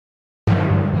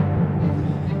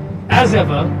As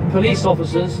ever, police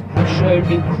officers have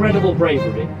shown incredible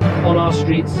bravery on our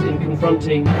streets in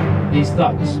confronting these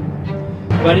thugs.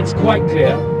 But it's quite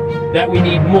clear that we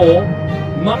need more,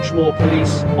 much more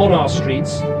police on our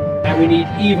streets, and we need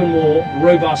even more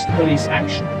robust police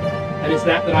action. And it's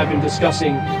that I've been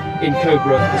discussing in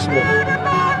Cobra this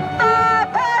morning.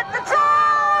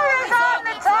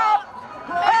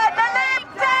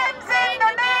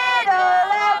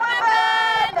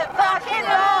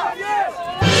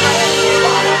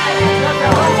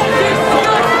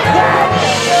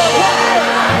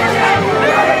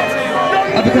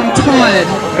 I've become tired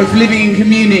of living in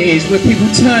communities where people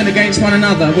turn against one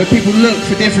another, where people look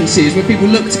for differences, where people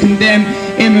look to condemn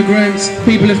immigrants,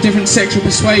 people of different sexual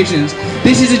persuasions.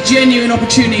 This is a genuine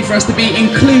opportunity for us to be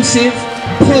inclusive,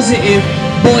 positive,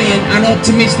 buoyant and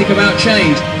optimistic about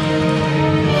change.